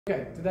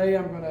Okay, today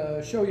I'm going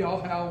to show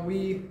y'all how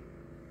we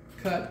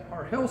cut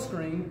our hell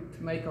screen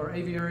to make our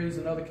aviaries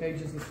and other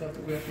cages and stuff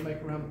that we have to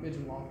make around the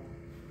pigeon loft.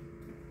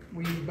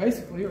 We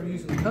basically are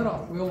using a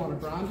cutoff wheel on a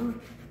grinder.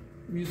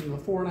 I'm using a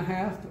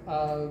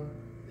 4.5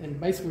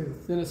 and basically the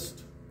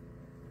thinnest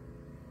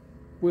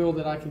wheel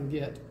that I can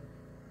get.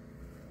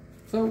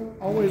 So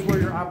always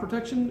wear your eye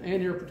protection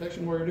and ear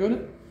protection while you're doing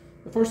it.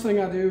 The first thing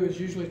I do is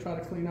usually try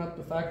to clean up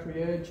the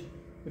factory edge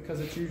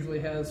because it usually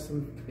has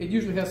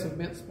some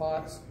bent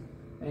spots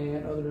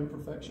and other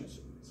imperfections.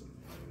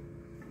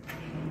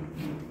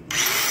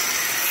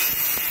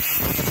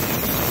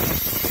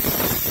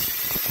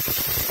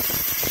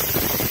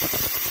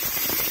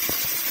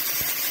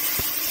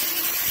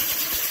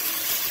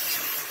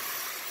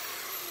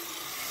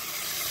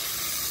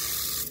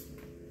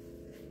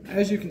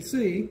 As you can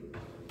see,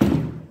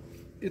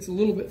 it's a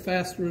little bit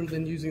faster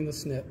than using the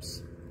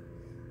snips.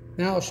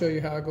 Now I'll show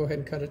you how I go ahead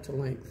and cut it to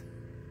length.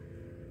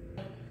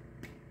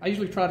 I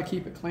usually try to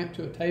keep it clamped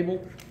to a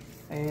table,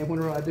 and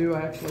whenever I do,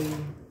 I actually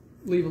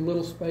leave a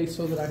little space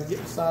so that I can get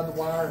beside the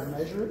wire and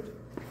measure it.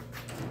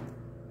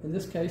 In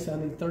this case, I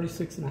need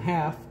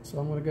 36.5, so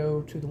I'm going to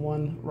go to the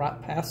one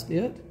right past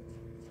it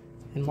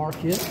and mark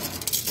it.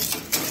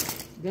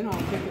 Then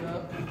I'll pick it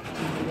up and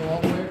go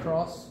all the way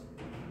across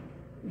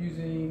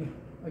using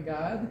a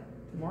guide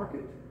to mark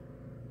it.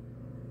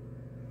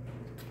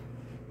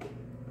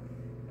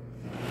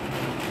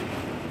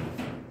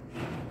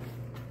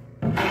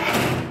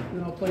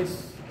 Then I'll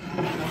place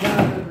my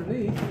guide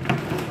underneath.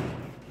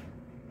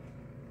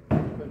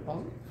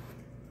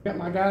 Got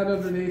my guide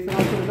underneath, and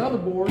I'll put another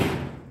board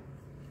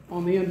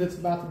on the end that's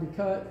about to be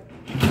cut,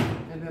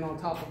 and then on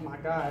top of my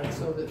guide,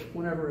 so that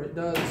whenever it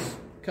does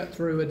cut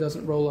through, it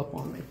doesn't roll up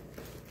on me.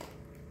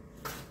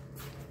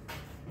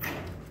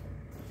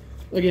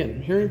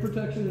 Again, hearing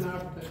protection and eye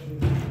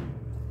protection.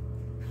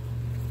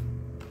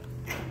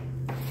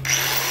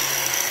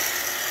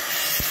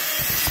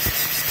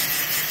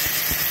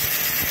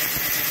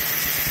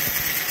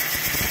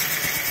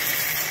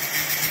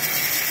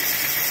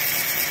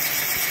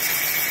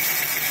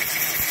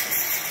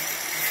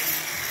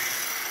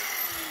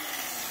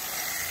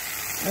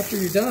 After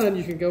you're done,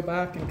 you can go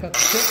back and cut the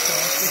tips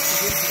off.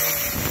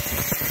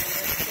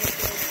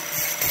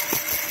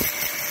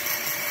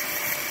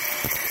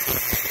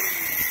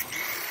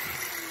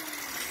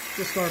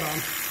 Just start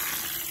on.